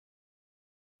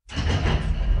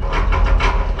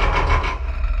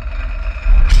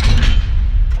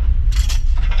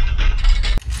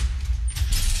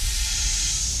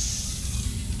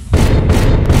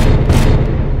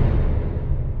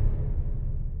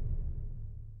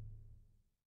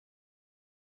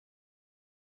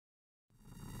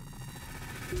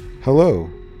Hello,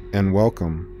 and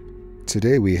welcome.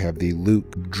 Today we have the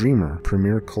Luke Dreamer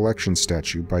Premier Collection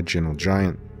statue by Gentle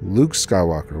Giant. Luke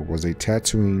Skywalker was a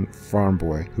Tatooine farm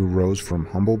boy who rose from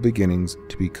humble beginnings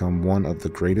to become one of the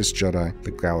greatest Jedi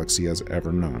the galaxy has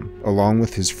ever known. Along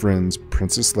with his friends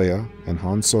Princess Leia and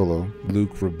Han Solo,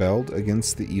 Luke rebelled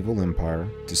against the evil Empire,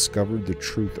 discovered the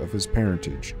truth of his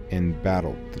parentage, and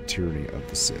battled the tyranny of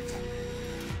the Sith.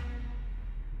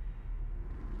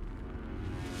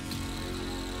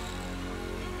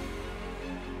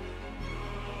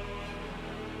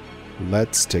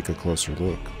 Let's take a closer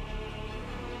look.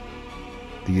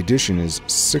 The edition is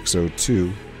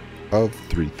 602 of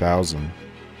 3000.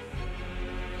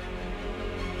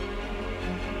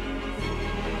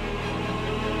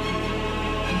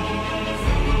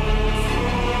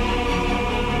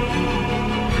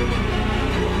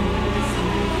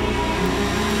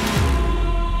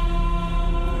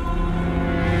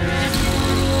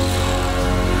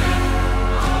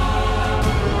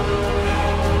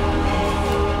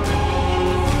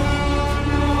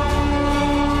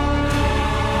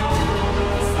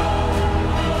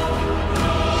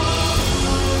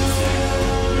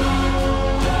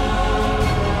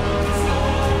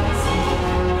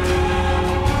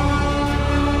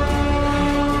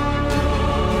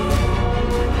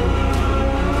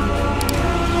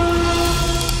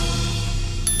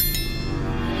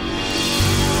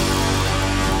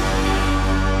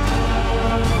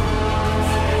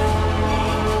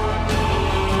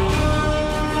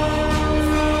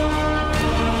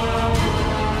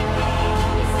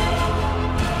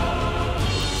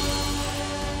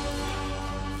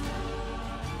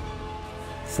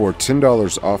 For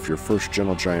 $10 off your first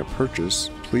Gentle Giant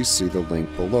purchase, please see the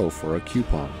link below for a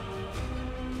coupon.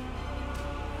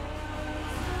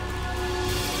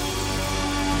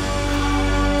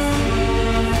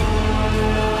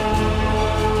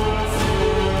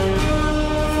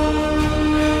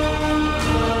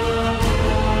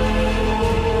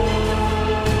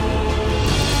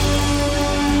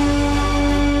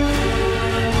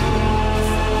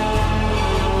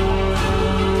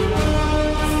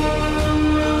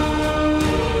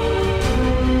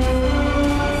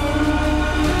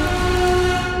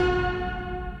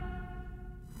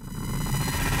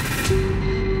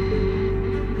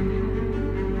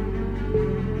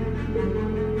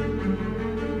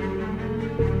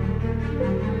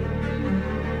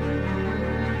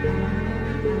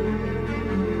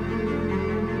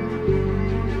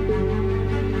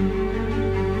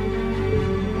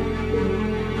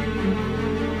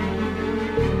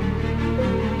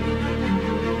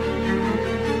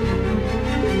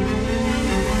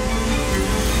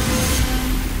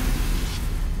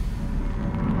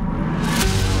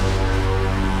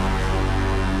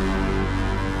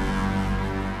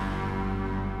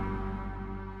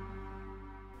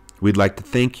 We'd like to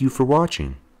thank you for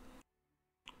watching.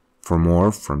 For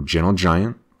more from Gentle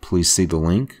Giant, please see the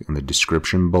link in the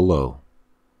description below.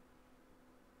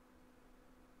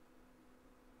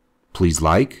 Please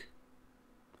like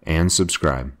and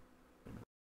subscribe.